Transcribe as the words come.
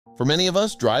For many of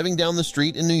us, driving down the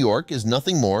street in New York is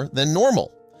nothing more than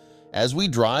normal. As we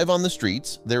drive on the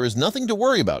streets, there is nothing to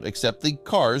worry about except the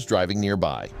cars driving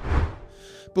nearby.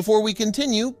 Before we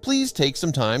continue, please take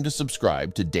some time to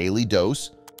subscribe to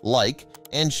Dailydose, like,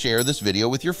 and share this video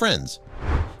with your friends.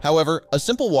 However, a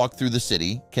simple walk through the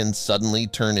city can suddenly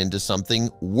turn into something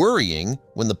worrying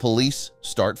when the police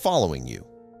start following you.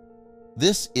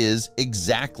 This is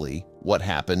exactly what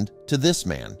happened to this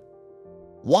man.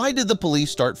 Why did the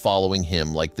police start following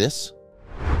him like this?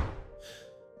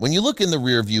 When you look in the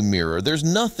rearview mirror, there's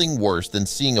nothing worse than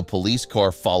seeing a police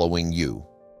car following you.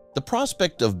 The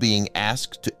prospect of being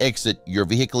asked to exit your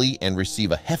vehicle and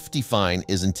receive a hefty fine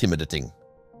is intimidating.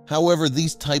 However,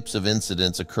 these types of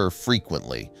incidents occur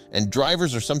frequently, and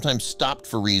drivers are sometimes stopped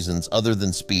for reasons other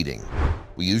than speeding.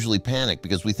 We usually panic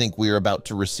because we think we are about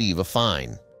to receive a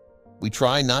fine. We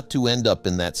try not to end up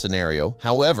in that scenario.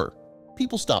 However,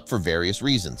 people stop for various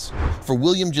reasons. For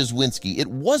William Jezwinski, it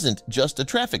wasn't just a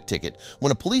traffic ticket.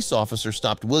 When a police officer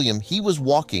stopped William, he was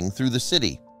walking through the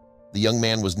city. The young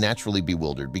man was naturally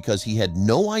bewildered because he had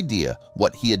no idea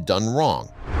what he had done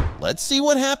wrong. Let's see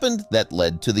what happened that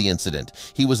led to the incident.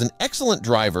 He was an excellent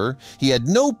driver. He had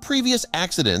no previous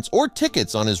accidents or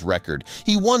tickets on his record.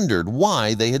 He wondered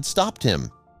why they had stopped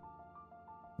him.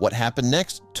 What happened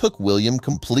next took William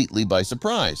completely by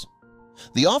surprise.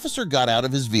 The officer got out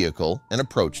of his vehicle and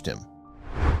approached him.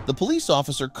 The police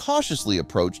officer cautiously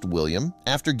approached William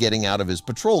after getting out of his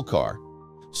patrol car,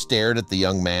 stared at the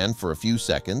young man for a few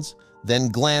seconds, then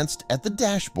glanced at the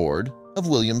dashboard of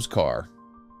William's car.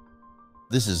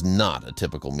 This is not a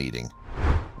typical meeting.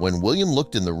 When William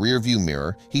looked in the rearview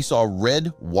mirror, he saw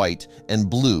red, white, and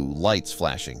blue lights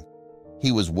flashing.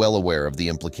 He was well aware of the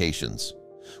implications.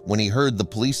 When he heard the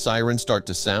police siren start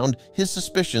to sound, his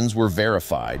suspicions were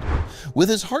verified. With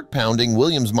his heart pounding,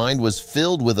 William's mind was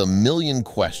filled with a million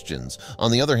questions.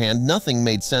 On the other hand, nothing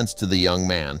made sense to the young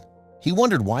man. He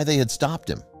wondered why they had stopped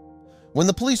him. When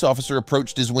the police officer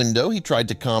approached his window, he tried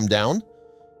to calm down.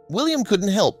 William couldn't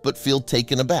help but feel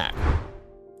taken aback.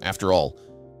 After all,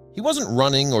 he wasn't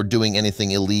running or doing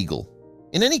anything illegal.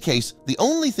 In any case, the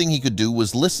only thing he could do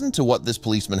was listen to what this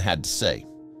policeman had to say.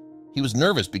 He was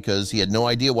nervous because he had no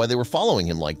idea why they were following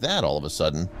him like that all of a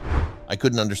sudden. I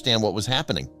couldn't understand what was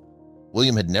happening.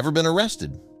 William had never been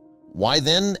arrested. Why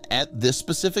then at this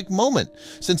specific moment?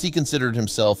 Since he considered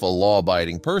himself a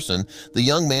law-abiding person, the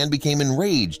young man became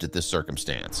enraged at this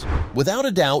circumstance. Without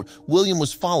a doubt, William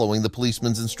was following the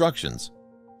policeman's instructions.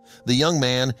 The young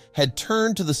man had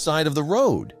turned to the side of the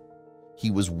road. He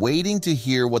was waiting to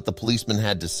hear what the policeman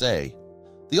had to say.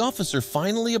 The officer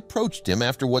finally approached him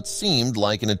after what seemed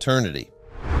like an eternity.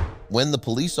 When the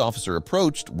police officer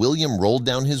approached, William rolled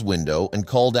down his window and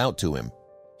called out to him.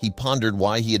 He pondered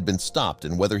why he had been stopped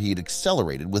and whether he had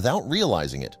accelerated without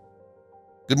realizing it.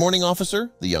 "Good morning,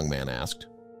 officer," the young man asked.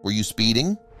 "Were you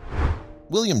speeding?"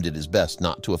 William did his best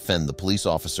not to offend the police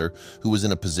officer who was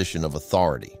in a position of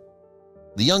authority.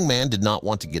 The young man did not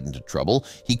want to get into trouble.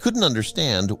 He couldn't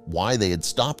understand why they had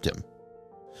stopped him.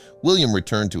 William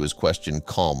returned to his question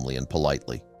calmly and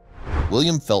politely.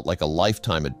 William felt like a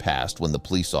lifetime had passed when the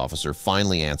police officer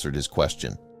finally answered his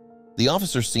question. The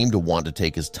officer seemed to want to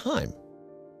take his time.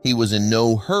 He was in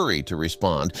no hurry to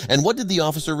respond. And what did the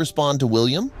officer respond to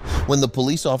William? When the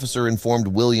police officer informed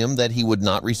William that he would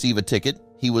not receive a ticket,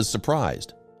 he was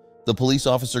surprised. The police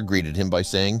officer greeted him by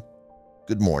saying,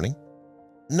 "Good morning."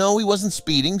 No, he wasn't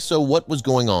speeding, so what was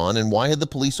going on and why had the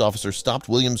police officer stopped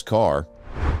William's car?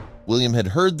 William had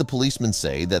heard the policeman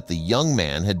say that the young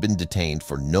man had been detained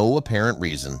for no apparent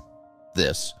reason.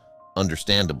 This,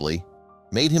 understandably,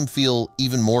 made him feel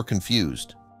even more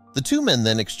confused. The two men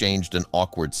then exchanged an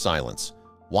awkward silence.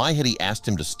 Why had he asked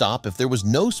him to stop if there was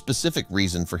no specific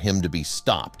reason for him to be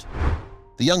stopped?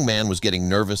 The young man was getting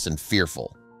nervous and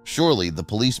fearful. Surely the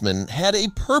policeman had a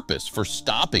purpose for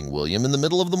stopping William in the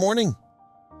middle of the morning.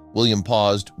 William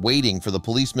paused, waiting for the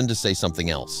policeman to say something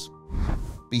else.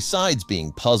 Besides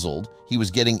being puzzled, he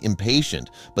was getting impatient,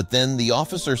 but then the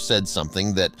officer said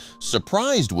something that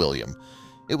surprised William.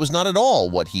 It was not at all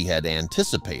what he had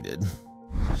anticipated.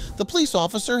 The police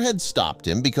officer had stopped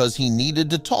him because he needed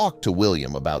to talk to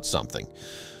William about something.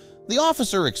 The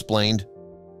officer explained,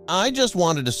 "I just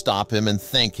wanted to stop him and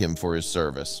thank him for his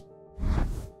service."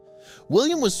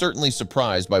 William was certainly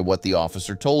surprised by what the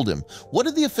officer told him. What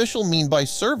did the official mean by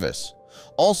service?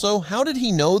 Also, how did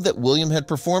he know that William had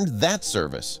performed that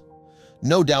service?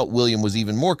 No doubt William was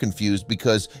even more confused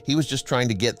because he was just trying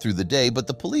to get through the day, but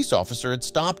the police officer had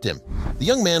stopped him. The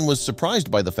young man was surprised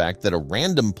by the fact that a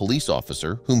random police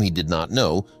officer, whom he did not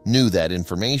know, knew that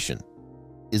information.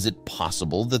 Is it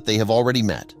possible that they have already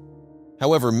met?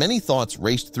 However, many thoughts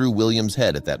raced through William's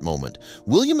head at that moment.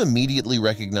 William immediately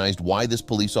recognized why this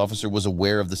police officer was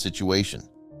aware of the situation.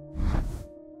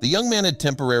 The young man had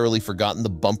temporarily forgotten the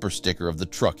bumper sticker of the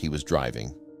truck he was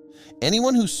driving.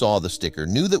 Anyone who saw the sticker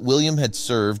knew that William had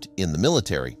served in the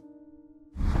military.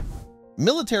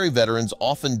 Military veterans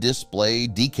often display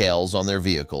decals on their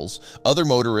vehicles. Other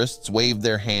motorists waved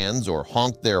their hands or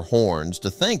honked their horns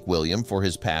to thank William for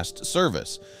his past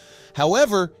service.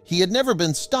 However, he had never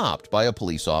been stopped by a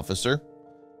police officer.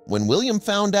 When William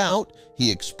found out,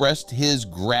 he expressed his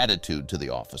gratitude to the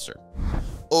officer.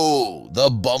 "Oh, the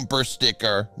bumper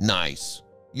sticker. Nice."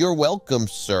 "You're welcome,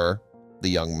 sir," the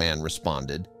young man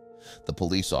responded. The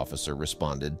police officer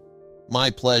responded, "My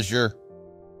pleasure."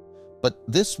 But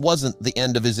this wasn't the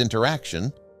end of his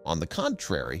interaction. On the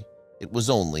contrary, it was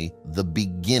only the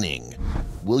beginning.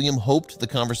 William hoped the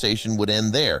conversation would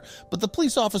end there, but the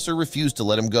police officer refused to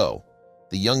let him go.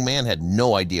 The young man had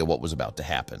no idea what was about to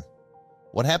happen.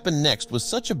 What happened next was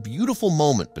such a beautiful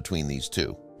moment between these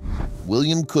two.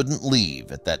 William couldn't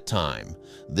leave at that time.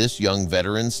 This young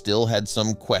veteran still had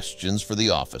some questions for the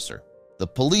officer. The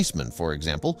policeman, for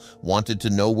example, wanted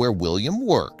to know where William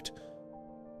worked.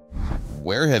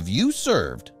 "Where have you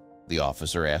served?" the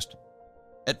officer asked.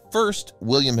 At first,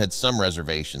 William had some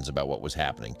reservations about what was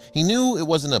happening. He knew it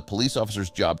wasn't a police officer's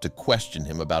job to question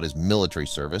him about his military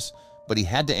service, but he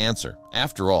had to answer.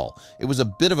 After all, it was a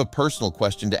bit of a personal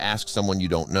question to ask someone you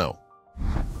don't know.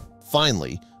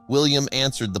 Finally, William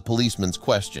answered the policeman's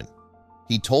question.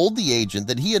 He told the agent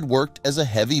that he had worked as a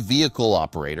heavy vehicle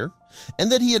operator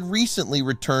and that he had recently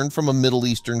returned from a Middle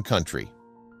Eastern country.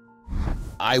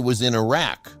 "I was in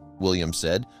Iraq," William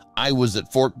said. "I was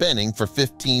at Fort Benning for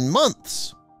 15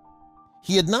 months."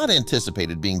 He had not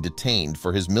anticipated being detained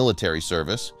for his military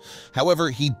service. However,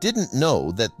 he didn't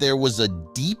know that there was a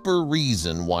deeper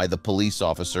reason why the police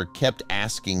officer kept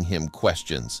asking him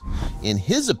questions. In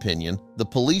his opinion, the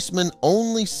policeman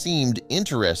only seemed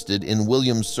interested in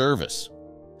William's service.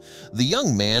 The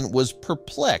young man was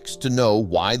perplexed to know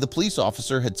why the police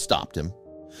officer had stopped him.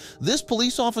 This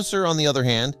police officer, on the other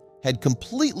hand, had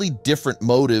completely different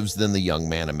motives than the young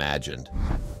man imagined.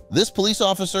 This police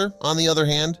officer, on the other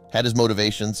hand, had his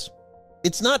motivations.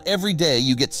 It's not every day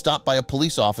you get stopped by a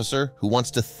police officer who wants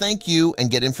to thank you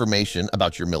and get information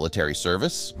about your military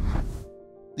service.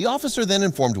 The officer then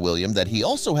informed William that he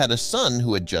also had a son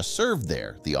who had just served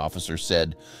there. The officer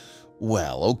said,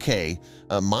 "Well, okay,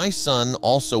 my son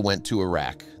also went to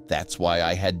Iraq. That's why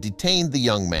I had detained the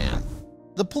young man."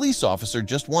 The police officer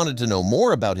just wanted to know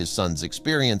more about his son's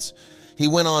experience. He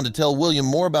went on to tell William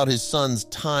more about his son's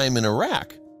time in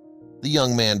Iraq. The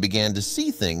young man began to see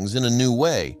things in a new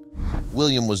way.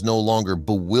 William was no longer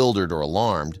bewildered or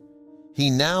alarmed.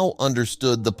 He now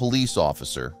understood the police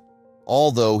officer,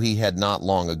 although he had not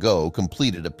long ago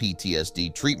completed a PTSD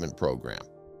treatment program.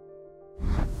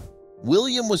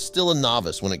 William was still a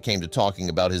novice when it came to talking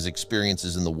about his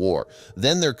experiences in the war.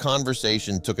 Then their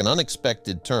conversation took an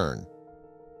unexpected turn.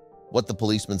 What the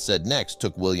policeman said next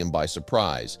took William by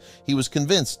surprise. He was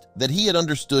convinced that he had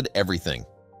understood everything.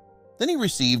 Then he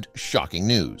received shocking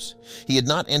news. He had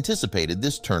not anticipated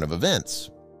this turn of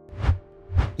events.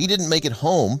 "He didn't make it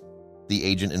home," the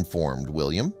agent informed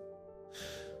William.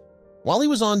 While he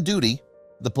was on duty,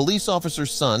 the police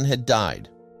officer's son had died.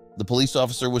 The police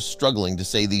officer was struggling to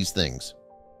say these things.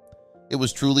 It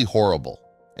was truly horrible,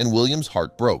 and William's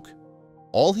heart broke.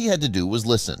 All he had to do was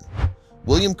listen.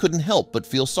 William couldn't help but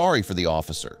feel sorry for the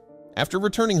officer. After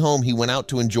returning home, he went out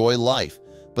to enjoy life.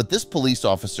 But this police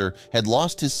officer had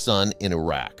lost his son in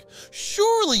Iraq.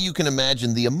 Surely you can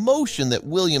imagine the emotion that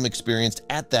William experienced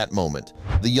at that moment.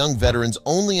 The young veteran's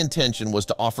only intention was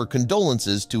to offer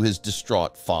condolences to his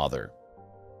distraught father.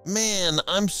 "Man,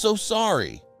 I'm so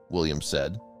sorry," William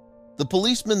said. The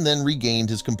policeman then regained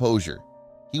his composure.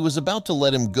 He was about to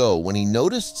let him go when he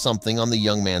noticed something on the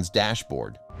young man's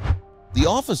dashboard. The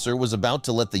officer was about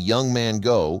to let the young man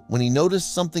go when he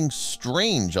noticed something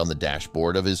strange on the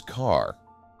dashboard of his car.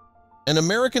 An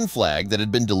American flag that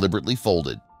had been deliberately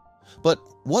folded. But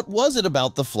what was it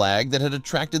about the flag that had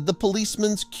attracted the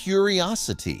policeman's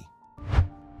curiosity?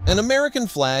 An American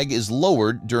flag is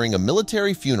lowered during a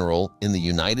military funeral in the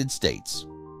United States.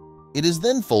 It is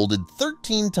then folded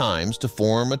 13 times to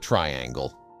form a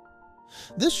triangle.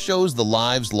 This shows the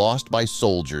lives lost by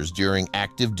soldiers during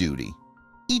active duty.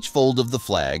 Each fold of the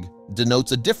flag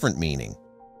denotes a different meaning.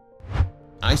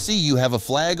 "I see you have a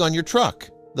flag on your truck,"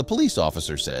 the police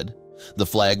officer said. The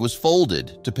flag was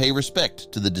folded to pay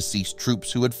respect to the deceased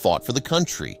troops who had fought for the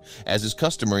country, as is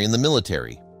customary in the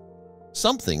military.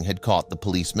 Something had caught the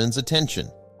policeman's attention.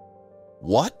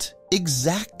 What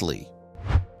exactly?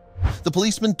 The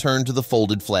policeman turned to the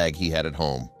folded flag he had at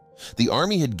home. The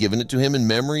army had given it to him in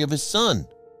memory of his son.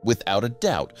 Without a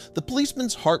doubt, the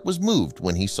policeman's heart was moved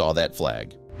when he saw that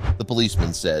flag. The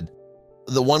policeman said,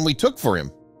 "The one we took for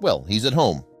him. Well, he's at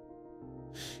home."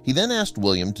 He then asked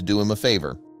William to do him a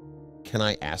favor. "Can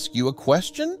I ask you a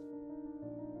question?"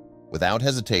 Without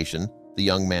hesitation, the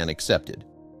young man accepted,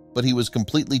 but he was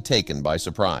completely taken by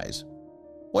surprise.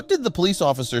 "What did the police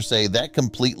officer say that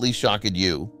completely shocked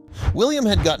you?" William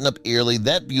had gotten up early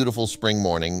that beautiful spring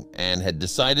morning and had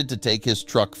decided to take his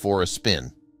truck for a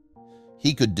spin.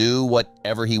 He could do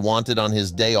whatever he wanted on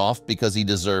his day off because he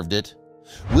deserved it.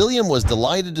 William was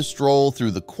delighted to stroll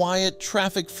through the quiet,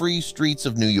 traffic-free streets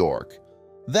of New York.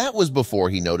 That was before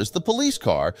he noticed the police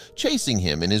car chasing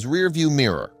him in his rearview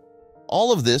mirror.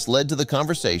 All of this led to the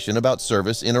conversation about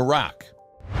service in Iraq.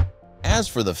 As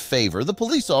for the favor, the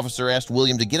police officer asked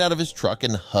William to get out of his truck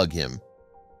and hug him.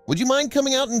 "Would you mind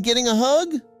coming out and getting a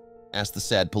hug?" asked the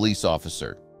sad police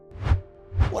officer.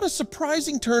 What a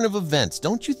surprising turn of events,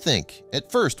 don't you think?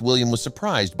 At first, William was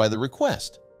surprised by the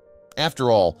request.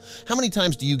 After all, how many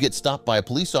times do you get stopped by a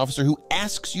police officer who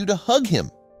asks you to hug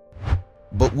him?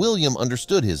 But William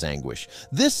understood his anguish.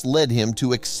 This led him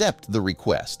to accept the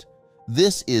request.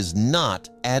 This is not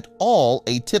at all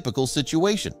a typical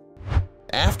situation.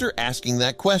 After asking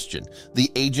that question,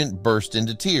 the agent burst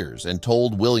into tears and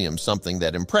told William something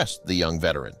that impressed the young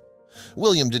veteran.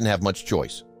 William didn't have much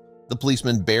choice. The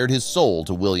policeman bared his soul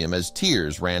to William as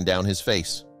tears ran down his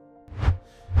face.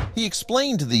 He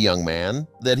explained to the young man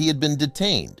that he had been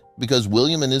detained because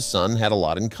William and his son had a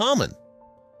lot in common.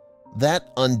 That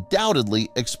undoubtedly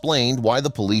explained why the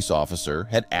police officer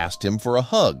had asked him for a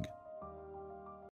hug.